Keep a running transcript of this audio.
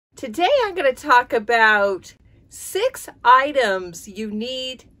Today I'm going to talk about 6 items you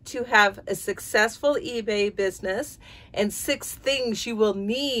need to have a successful eBay business and 6 things you will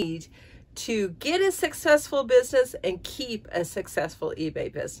need to get a successful business and keep a successful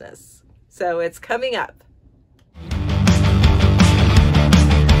eBay business. So it's coming up.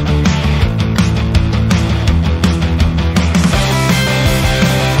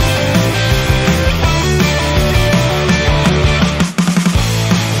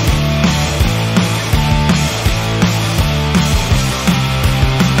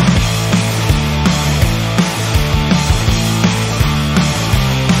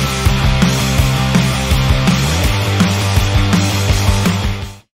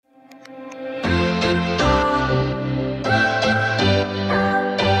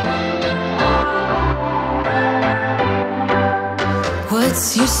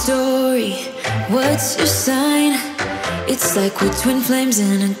 What's your story? What's your sign? It's like we're twin flames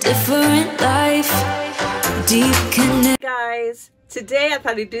in a different life. Deep connect. Guys, today I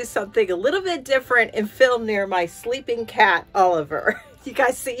thought I'd do something a little bit different and film near my sleeping cat, Oliver. You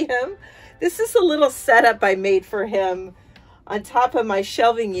guys see him? This is a little setup I made for him on top of my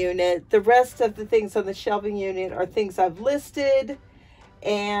shelving unit. The rest of the things on the shelving unit are things I've listed,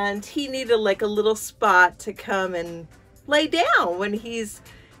 and he needed like a little spot to come and lay down when he's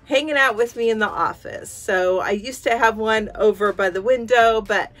hanging out with me in the office. So I used to have one over by the window,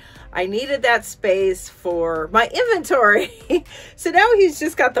 but I needed that space for my inventory. So now he's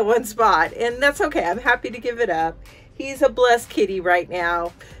just got the one spot, and that's okay. I'm happy to give it up. He's a blessed kitty right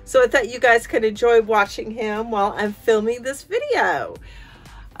now. So I thought you guys could enjoy watching him while I'm filming this video.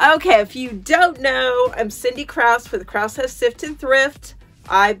 Okay, if you don't know, I'm Cindy Krause with Krause House Sift and Thrift.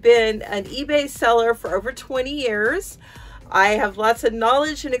 I've been an eBay seller for over 20 years. I have lots of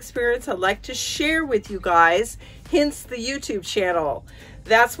knowledge and experience I'd like to share with you guys, hence the YouTube channel.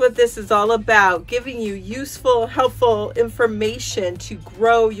 That's what this is all about, giving you useful, helpful information to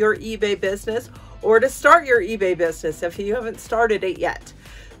grow your eBay business or to start your eBay business if you haven't started it yet.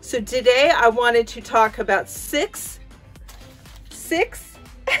 So today I wanted to talk about six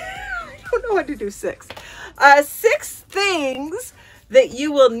I don't know how to do 6 things that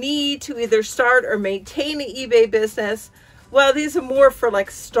you will need to either start or maintain an eBay business. Well, these are more for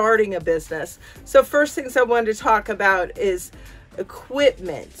like starting a business. So first things I wanted to talk about is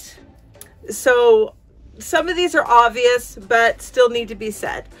equipment. So some of these are obvious, but still need to be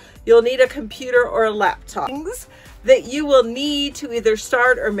said. You'll need a computer or a laptop. Things that you will need to either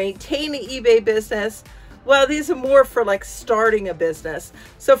start or maintain an eBay business. Well, these are more for like starting a business.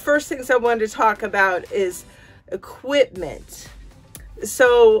 So first things I wanted to talk about is equipment.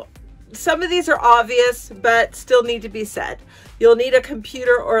 So some of these are obvious, but still need to be said. You'll need a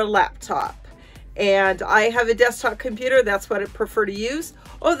computer or a laptop. And I have a desktop computer. That's what I prefer to use.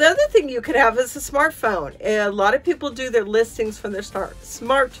 Oh, the other thing you could have is a smartphone. A lot of people do their listings from their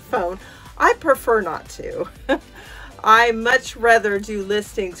smartphone. I prefer not to. I much rather do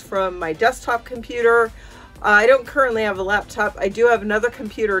listings from my desktop computer. I don't currently have a laptop. I do have another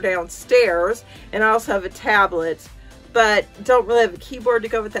computer downstairs, and I also have a tablet, but don't really have a keyboard to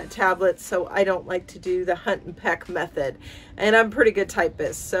go with that tablet, so I don't like to do the hunt and peck method. And I'm a pretty good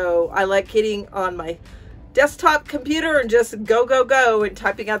typist, so I like getting on my desktop computer and just go and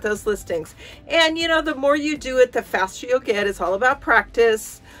typing out those listings. And you know, the more you do it, the faster you'll get. It's all about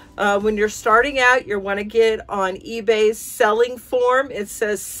practice. When you're starting out, you want to get on eBay's selling form. It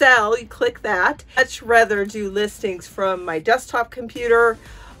says sell, you click that. I'd much rather do listings from my desktop computer.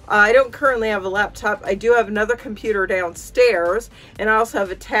 I don't currently have a laptop. I do have another computer downstairs, and I also have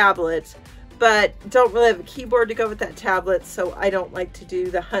a tablet, but don't really have a keyboard to go with that tablet, so I don't like to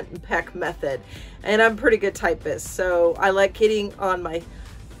do the hunt and peck method. And I'm a pretty good typist, so I like getting on my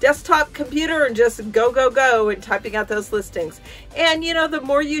desktop computer and just go and typing out those listings. And you know, the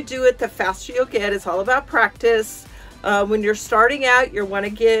more you do it, the faster you'll get. It's all about practice. When you're starting out, you want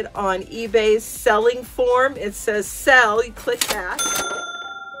to get on eBay's selling form. It says sell, you click that.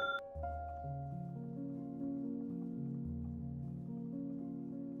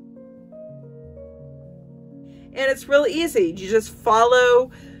 And it's really easy. You just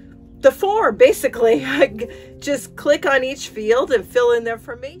follow the form, basically. Just click on each field and fill in the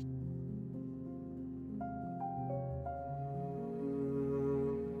information.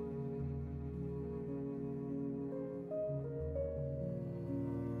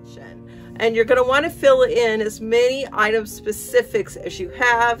 And you're going to want to fill in as many item specifics as you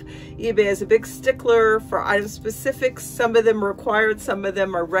have. eBay is a big stickler for item specifics. Some of them are required, some of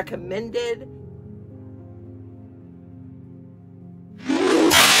them are recommended.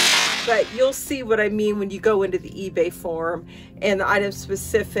 but you'll see what I mean when you go into the eBay form. And the item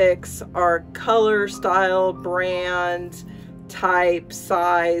specifics are color, style, brand, type,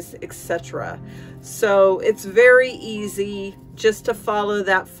 size, etc. So it's very easy just to follow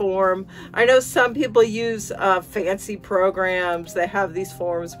that form. I know some people use fancy programs that have these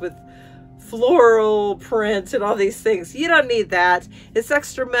forms with floral prints and all these things. You don't need that. It's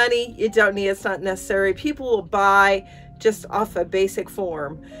extra money. You don't need it. It's not necessary. People will buy just off a basic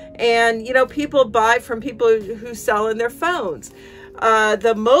form. And, you know, people buy from people who sell in their phones.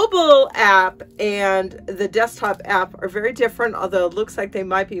 The mobile app and the desktop app are very different, although it looks like they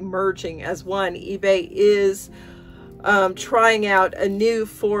might be merging as one. eBay is trying out a new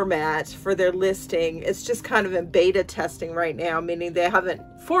format for their listing. It's just kind of in beta testing right now, meaning they haven't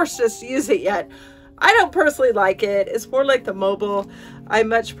forced us to use it yet. I don't personally like it. It's more like the mobile. I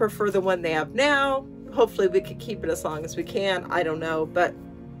much prefer the one they have now. Hopefully we can keep it as long as we can. I don't know, but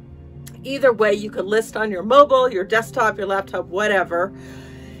either way, you can list on your mobile, your desktop, your laptop, whatever.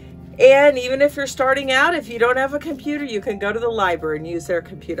 And even if you're starting out, if you don't have a computer, you can go to the library and use their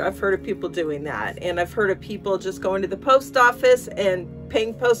computer. I've heard of people doing that. And I've heard of people just going to the post office and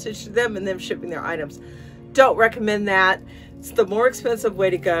paying postage to them and them shipping their items. Don't recommend that. It's the more expensive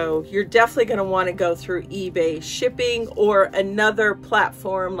way to go. You're definitely going to want to go through eBay shipping or another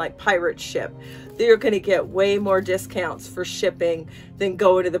platform like Pirate Ship. You're going to get way more discounts for shipping than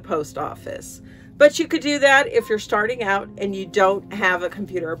going to the post office. But you could do that if you're starting out and you don't have a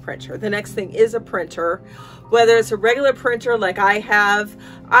computer or printer. The next thing is a printer. Whether it's a regular printer like I have,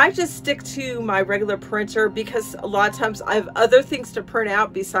 I just stick to my regular printer because a lot of times I have other things to print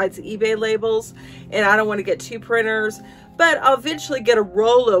out besides eBay labels, and I don't want to get two printers. But I'll eventually get a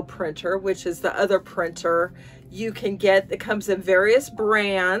Rollo printer, which is the other printer you can get that comes in various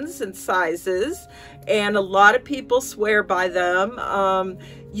brands and sizes, and a lot of people swear by them.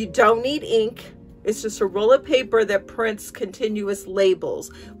 You don't need ink. It's just a roll of paper that prints continuous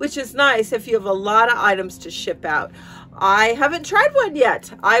labels, which is nice if you have a lot of items to ship out. I haven't tried one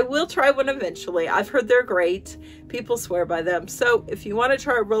yet. I will try one eventually. I've heard they're great. People swear by them. So if you want to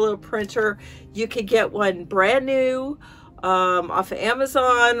try a Rollo printer, you can get one brand new off of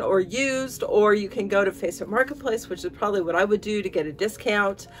Amazon or used, or you can go to Facebook Marketplace, which is probably what I would do to get a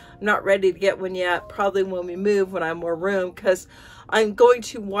discount. I'm not ready to get one yet. Probably when we move, when I have more room, because I'm going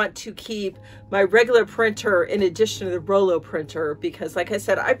to want to keep my regular printer in addition to the Rollo printer, because like I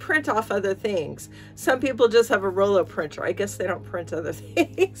said, I print off other things. Some people just have a Rollo printer. I guess they don't print other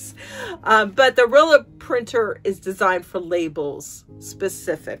things. But the Rollo printer is designed for labels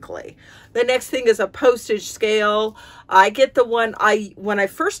specifically. The next thing is a postage scale. I get the one, when I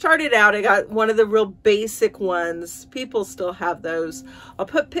first started out, I got one of the real basic ones. People still have those. I'll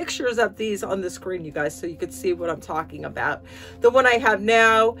put pictures of these on the screen, you guys, so you can see what I'm talking about. The one I have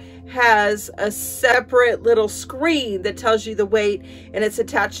now has a separate little screen that tells you the weight, and it's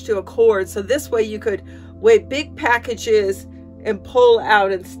attached to a cord. So this way you could weigh big packages and pull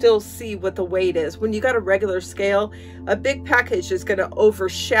out and still see what the weight is. When you got a regular scale, a big package is going to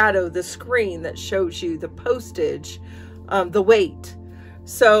overshadow the screen that shows you the postage, the weight.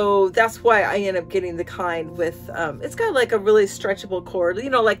 So that's why I end up getting the kind with, it's got like a really stretchable cord, you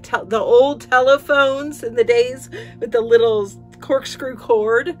know, like the old telephones in the days with the little corkscrew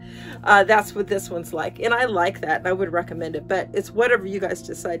cord. That's what this one's like. And I like that, and I would recommend it, but it's whatever you guys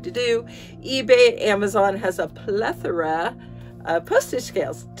decide to do. eBay and Amazon has a plethora postage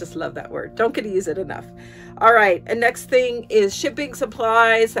scales. Just love that word. Don't get to use it enough. All right. And next thing is shipping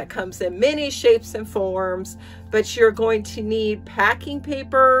supplies. That comes in many shapes and forms, but you're going to need packing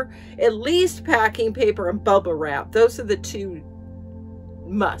paper, at least packing paper and bubble wrap. Those are the two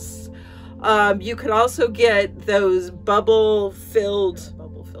musts. You could also get those bubble filled,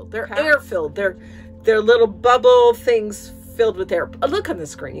 they're air filled. They're little bubble things filled with air. Look on the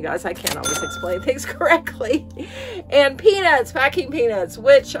screen, you guys. I can't always explain things correctly. And peanuts, packing peanuts,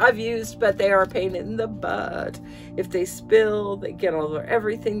 which I've used, but they are a pain in the butt. If they spill, they get all over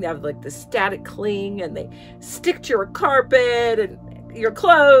everything. They have like the static cling, and they stick to your carpet and your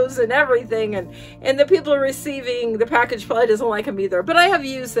clothes and everything, and the people receiving the package probably doesn't like them either, but I have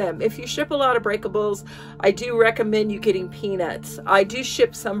used them. If you ship a lot of breakables, I do recommend you getting peanuts. I do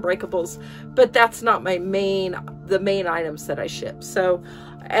ship some breakables, but that's not the main items that I ship. So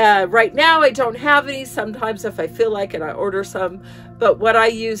right now I don't have any. Sometimes if I feel like it, I order some, but what I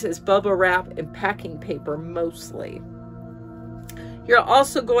use is bubble wrap and packing paper mostly. You're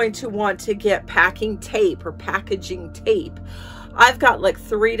also going to want to get packing tape or packaging tape. I've got like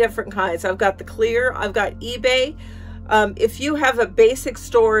 3 different kinds. I've got the clear, I've got eBay. If you have a basic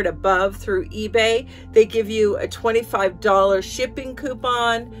store and above through eBay, they give you a $25 shipping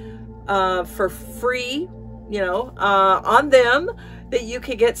coupon. for free, on them, that you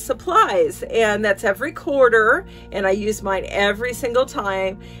can get supplies, and that's every quarter, and I use mine every single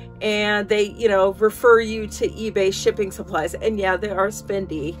time. And they, refer you to eBay shipping supplies. And yeah, they are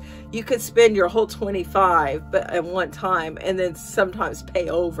spendy. You could spend your whole 25 but at one time, and then sometimes pay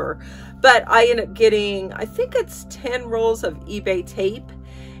over. But I end up getting, I think it's 10 rolls of eBay tape.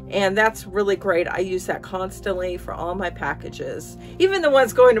 And that's really great. I use that constantly for all my packages. Even the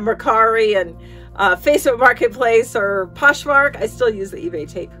ones going to Mercari and Facebook Marketplace or Poshmark, I still use the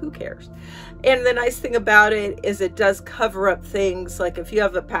eBay tape. Who cares? And the nice thing about it is it does cover up things. Like if you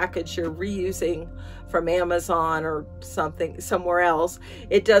have a package you're reusing from Amazon or something somewhere else,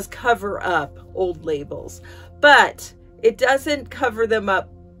 it does cover up old labels. But it doesn't cover them up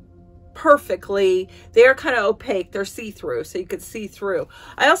perfectly. They're kind of opaque. They're see-through, so you can see through.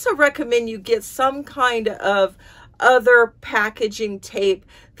 I also recommend you get some kind of other packaging tape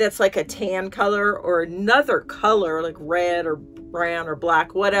that's like a tan color or another color, like red or brown or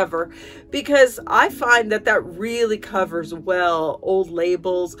black, whatever, because I find that that really covers well old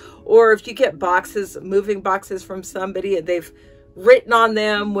labels. Or if you get boxes, moving boxes from somebody, and they've written on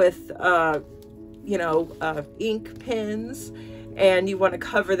them with ink pens, and you want to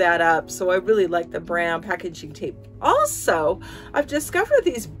cover that up. So I really like the brown packaging tape. Also, I've discovered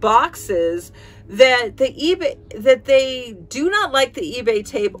these boxes that they do not like the eBay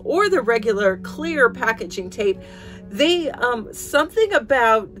tape or the regular clear packaging tape. They something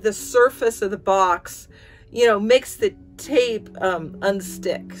about the surface of the box, makes the tape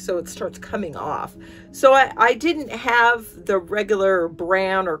unstick, so it starts coming off. So I didn't have the regular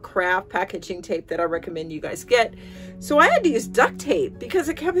brown or craft packaging tape that I recommend you guys get. So I had to use duct tape because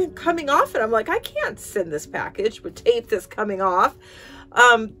it kept coming off, and I'm like, I can't send this package with tape that's coming off.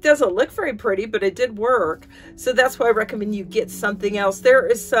 Doesn't look very pretty, but it did work. So that's why I recommend you get something else. There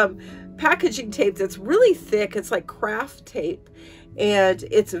is some packaging tape that's really thick. It's like craft tape, and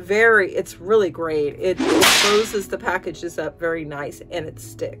it's really great. It closes the packages up very nice, and it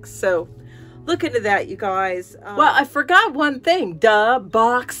sticks. So look into that, you guys. Well, I forgot one thing.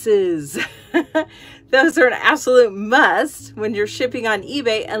 Boxes. Those are an absolute must when you're shipping on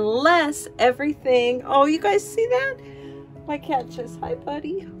eBay, unless everything, oh, you guys see that? My cat just, hi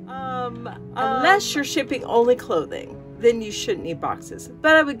buddy. Unless you're shipping only clothing, then you shouldn't need boxes.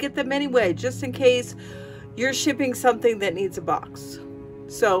 But I would get them anyway, just in case you're shipping something that needs a box.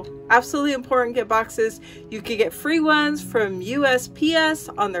 So absolutely important, get boxes. You can get free ones from USPS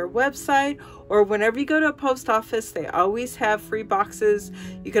on their website, or whenever you go to a post office, they always have free boxes.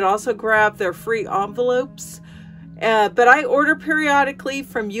 You can also grab their free envelopes. But I order periodically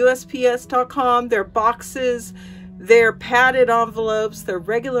from USPS.com. Their boxes, their padded envelopes, their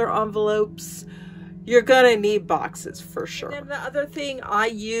regular envelopes. You're gonna need boxes for sure. And the other thing I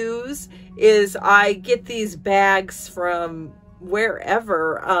use is I get these bags from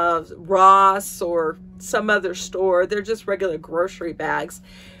wherever, Ross or some other store. They're just regular grocery bags,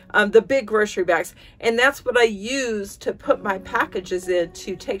 the big grocery bags. And that's what I use to put my packages in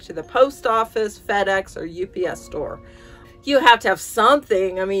to take to the post office, FedEx, or UPS store. You have to have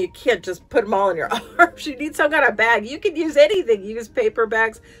something. I mean, you can't just put them all in your arms. You need some kind of bag. You can use anything. You use paper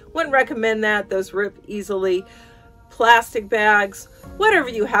bags. Wouldn't recommend that. Those rip easily. Plastic bags, whatever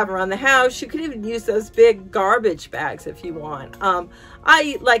you have around the house. You can even use those big garbage bags if you want.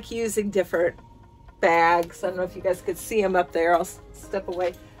 I like using different bags. I don't know if you guys could see them up there. I'll step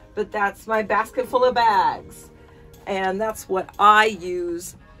away. But that's my basket full of bags. And that's what I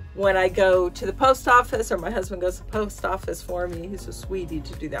use when I go to the post office, or my husband goes to the post office for me. He's a sweetie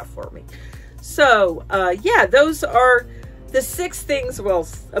to do that for me. So yeah, those are the 6 things, well,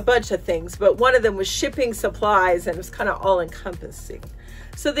 a bunch of things, but one of them was shipping supplies, and it was kind of all encompassing.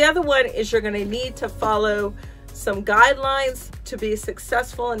 So the other one is you're going to need to follow some guidelines to be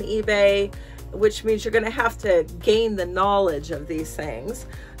successful on eBay, which means you're going to have to gain the knowledge of these things.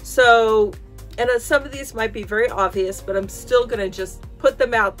 So, and some of these might be very obvious, but I'm still going to just put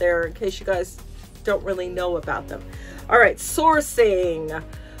them out there in case you guys don't really know about them. All right, sourcing.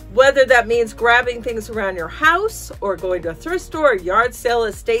 Whether that means grabbing things around your house, or going to a thrift store, yard sale,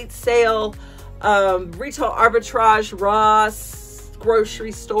 estate sale, retail arbitrage, Ross,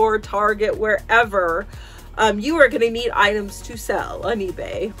 grocery store, Target, wherever, you are going to need items to sell on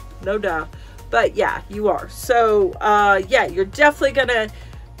eBay, no doubt. But yeah, you are. So yeah, you're definitely going to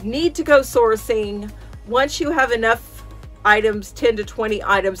need to go sourcing. Once you have enough items, 10 to 20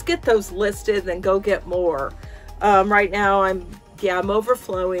 items, get those listed, then go get more. Right now I'm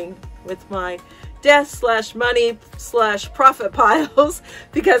overflowing with my desk / money / profit piles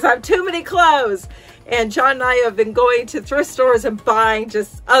because I have too many clothes. And John and I have been going to thrift stores and buying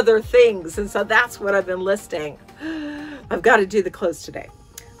just other things. And so that's what I've been listing. I've got to do the clothes today.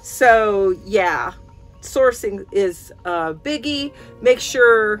 So yeah, sourcing is a biggie. Make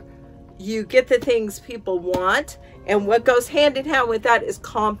sure you get the things people want. And what goes hand in hand with that is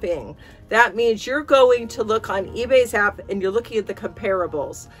comping. That means you're going to look on eBay's app and you're looking at the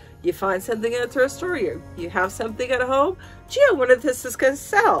comparables. You find something in a thrift store, you have something at home. Gee, I wonder if this is going to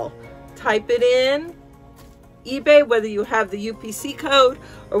sell. Type it in eBay, whether you have the UPC code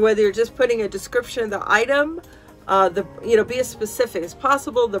or whether you're just putting a description of the item. Be as specific as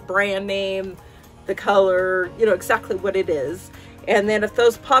possible, the brand name, the color, exactly what it is. And then if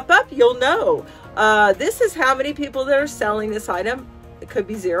those pop up, you'll know. This is how many people that are selling this item. It could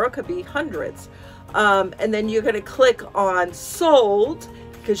be 0, it could be hundreds. And then you're going to click on sold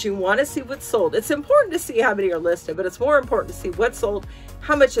because you want to see what's sold. It's important to see how many are listed, but it's more important to see what's sold,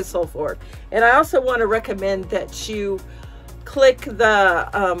 how much it's sold for. And I also want to recommend that you click the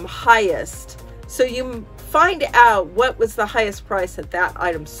highest. So you find out what was the highest price that that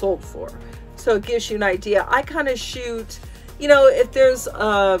item sold for. So it gives you an idea. I kind of shoot, if there's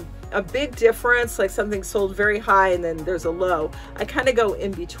a big difference, like something sold very high and then there's a low, I kind of go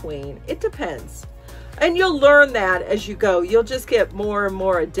in between. It depends. And you'll learn that as you go. You'll just get more and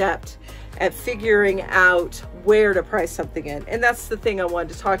more adept at figuring out where to price something in. And that's the thing I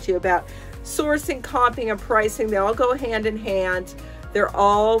wanted to talk to you about. Sourcing, comping, and pricing, they all go hand in hand. They're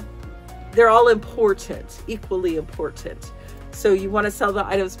all important, equally important. So you want to sell the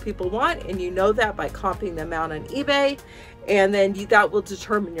items people want, and you know that by comping them out on eBay, and then that will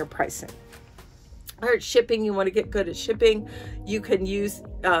determine your pricing. All right, shipping, you want to get good at shipping. You can use,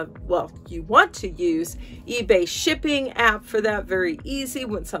 you want to use eBay shipping app for that. Very easy.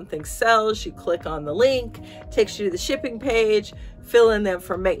 When something sells, you click on the link, takes you to the shipping page, fill in the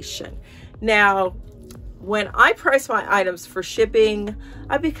information. Now, when I price my items for shipping,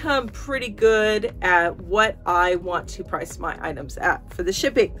 I become pretty good at what I want to price my items at for the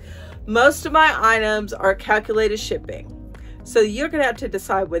shipping. Most of my items are calculated shipping. So you're going to have to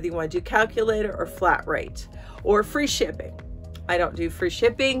decide whether you want to do calculator or flat rate or free shipping. I don't do free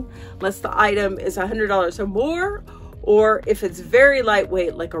shipping unless the item is $100 or more, or if it's very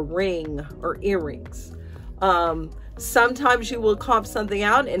lightweight, like a ring or earrings. Sometimes you will comp something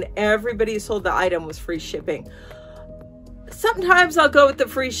out and everybody who sold the item was free shipping. Sometimes I'll go with the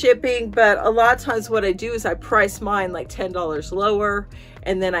free shipping, but a lot of times what I do is I price mine like $10 lower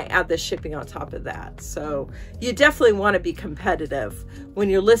and then I add the shipping on top of that. So you definitely want to be competitive when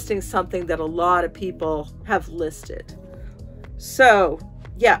you're listing something that a lot of people have listed. So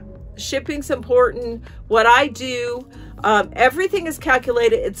yeah, shipping's important. What I do, everything is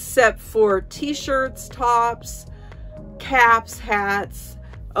calculated except for t-shirts, tops, caps, hats,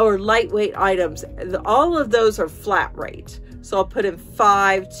 or lightweight items. All of those are flat rate. So I'll put in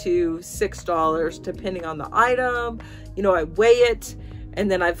 $5 to $6 depending on the item. I weigh it and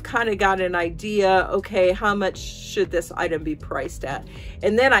then I've kind of got an idea, okay, how much should this item be priced at?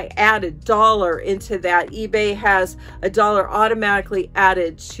 And then I add $1 into that. eBay has $1 automatically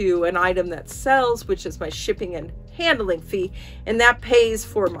added to an item that sells, which is my shipping and handling fee, and that pays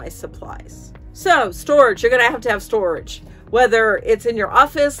for my supplies. So storage, you're gonna have to have storage. Whether it's in your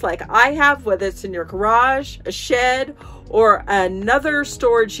office like I have, whether it's in your garage, a shed, or another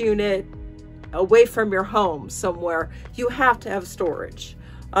storage unit away from your home somewhere, you have to have storage.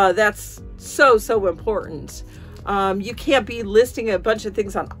 That's so important. You can't be listing a bunch of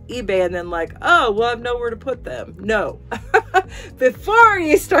things on eBay and then like, oh, well, I have nowhere to put them. No. Before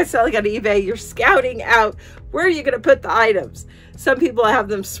you start selling on eBay, you're scouting out where are you going to put the items. Some people have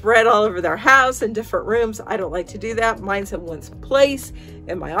them spread all over their house in different rooms. I don't like to do that. Mine's in one place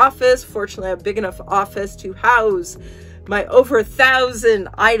in my office. Fortunately, I have a big enough office to house my over 1,000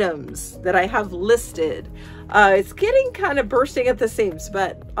 items that I have listed. It's getting kind of bursting at the seams,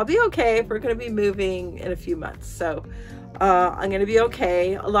 but I'll be okay. We're going to be moving in a few months. So I'm going to be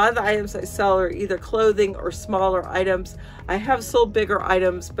okay. A lot of the items I sell are either clothing or smaller items. I have sold bigger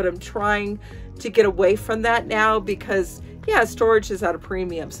items, but I'm trying to get away from that now because yeah, storage is at a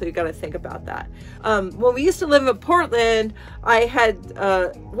premium, so you got to think about that. When we used to live in Portland, I had,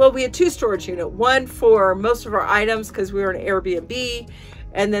 we had 2 storage units. One for most of our items because we were in Airbnb,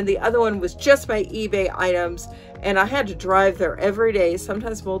 and then the other one was just my eBay items, and I had to drive there every day,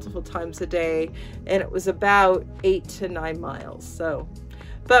 sometimes multiple times a day, and it was about 8 to 9 miles. So,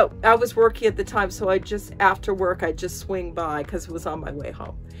 but I was working at the time, so I just, after work, I just swing by because it was on my way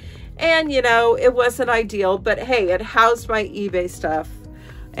home. And it wasn't ideal, but hey, it housed my eBay stuff.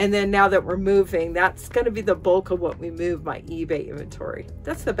 And then now that we're moving, that's going to be the bulk of what we move, my eBay inventory.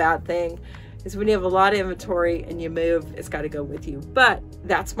 That's the bad thing. is when you have a lot of inventory and you move, it's got to go with you. But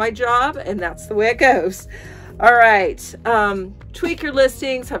that's my job, and that's the way it goes. All right, tweak your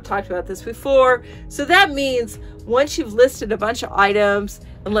listings. I've talked about this before. So that means once you've listed a bunch of items,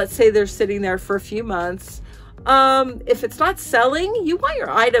 and let's say they're sitting there for a few months, if it's not selling, you want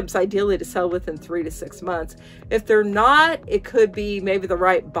your items ideally to sell within 3 to 6 months. If they're not, it could be maybe the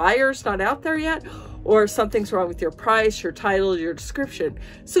right buyer's not out there yet, or something's wrong with your price, your title, your description.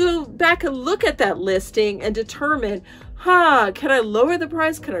 So go back and look at that listing and determine, can I lower the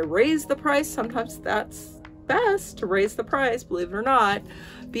price? Can I raise the price? Sometimes that's best to raise the price, believe it or not,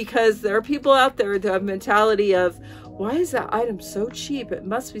 because there are people out there that have a mentality of, why is that item so cheap? It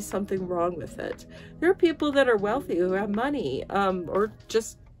must be something wrong with it. There are people that are wealthy who have money, or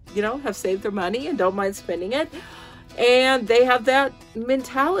just, have saved their money and don't mind spending it. And they have that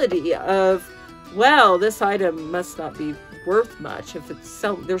mentality of, well, this item must not be worth much if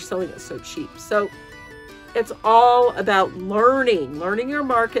they're selling it so cheap. So it's all about learning your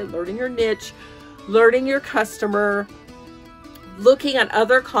market, learning your niche, learning your customer, looking at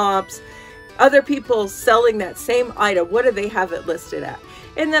other comps, other people selling that same item. What do they have it listed at?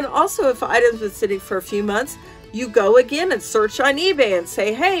 And then also, if items been sitting for a few months, you go again and search on eBay and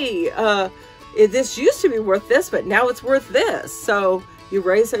say, hey, this used to be worth this, but now it's worth this. So you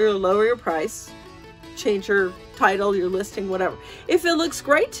raise or lower your price, change your title, your listing, whatever. If it looks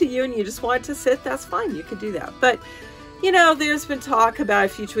great to you and you just want it to sit, that's fine. You can do that. But there's been talk about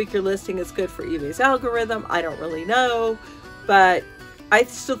if you tweak your listing, it's good for eBay's algorithm. I don't really know, but I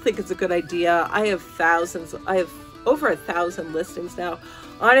still think it's a good idea. I have over 1,000 listings now.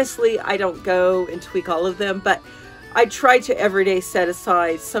 Honestly, I don't go and tweak all of them, but I try to every day set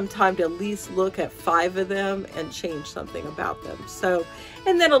aside some time to at least look at 5 of them and change something about them. So,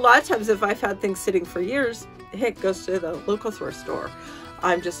 and then a lot of times if I've had things sitting for years, heck, goes to the local thrift store.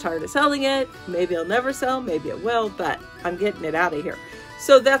 I'm just tired of selling it. Maybe I'll never sell, maybe it will, but I'm getting it out of here.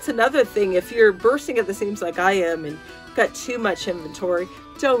 So that's another thing. If you're bursting at the seams like I am and got too much inventory,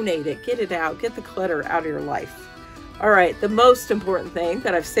 donate it, get it out, get the clutter out of your life. All right, the most important thing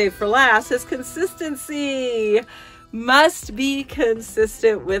that I've saved for last is consistency. Must be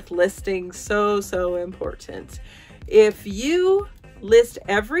consistent with listing. So important. If you list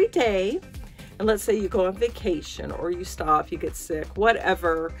every day, and let's say you go on vacation or you stop, you get sick,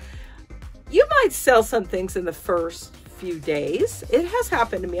 whatever, you might sell some things in the first few days. It has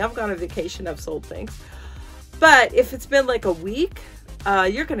happened to me. I've gone on vacation, I've sold things. But if it's been like a week,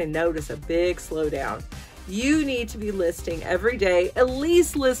 you're going to notice a big slowdown. You need to be listing every day. At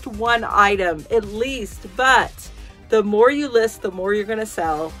least list one item, at least. But the more you list, the more you're going to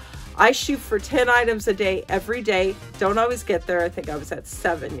sell. I shoot for 10 items a day every day. Don't always get there. I think I was at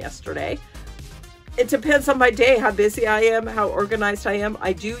 7 yesterday. It depends on my day, how busy I am, how organized I am.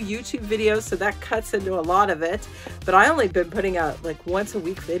 I do YouTube videos, so that cuts into a lot of it. But I only been putting out like once a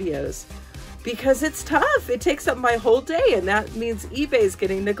week videos because it's tough. It takes up my whole day, and that means eBay's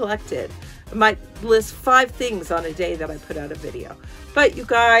getting neglected. I might list 5 things on a day that I put out a video. But you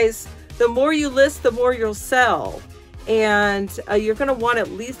guys, the more you list, the more you'll sell. And you're going to want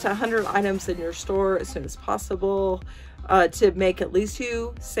at least 100 items in your store as soon as possible to make at least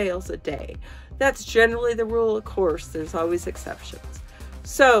 2 sales a day. That's generally the rule. Of course, there's always exceptions.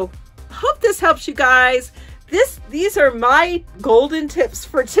 So hope this helps you guys. These are my golden tips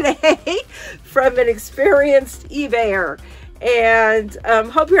for today from an experienced eBayer. And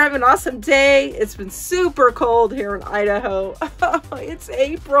hope you're having an awesome day. It's been super cold here in Idaho. It's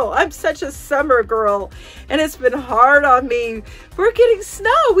April. I'm such a summer girl, and it's been hard on me. We're getting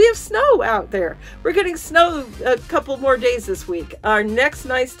snow. We have snow out there. We're getting snow a couple more days this week. Our next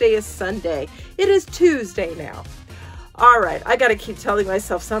nice day is Sunday. It is Tuesday now. All right, I got to keep telling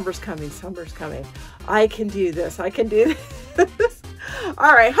myself summer's coming. Summer's coming. I can do this. I can do this.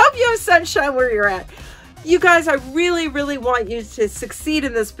 All right, hope you have sunshine where you're at. You guys, I really, really want you to succeed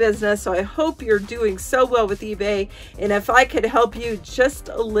in this business, so I hope you're doing so well with eBay. And if I could help you just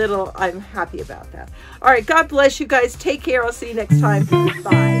a little, I'm happy about that. All right, God bless you guys. Take care. I'll see you next time.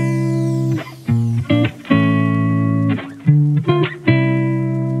 Bye.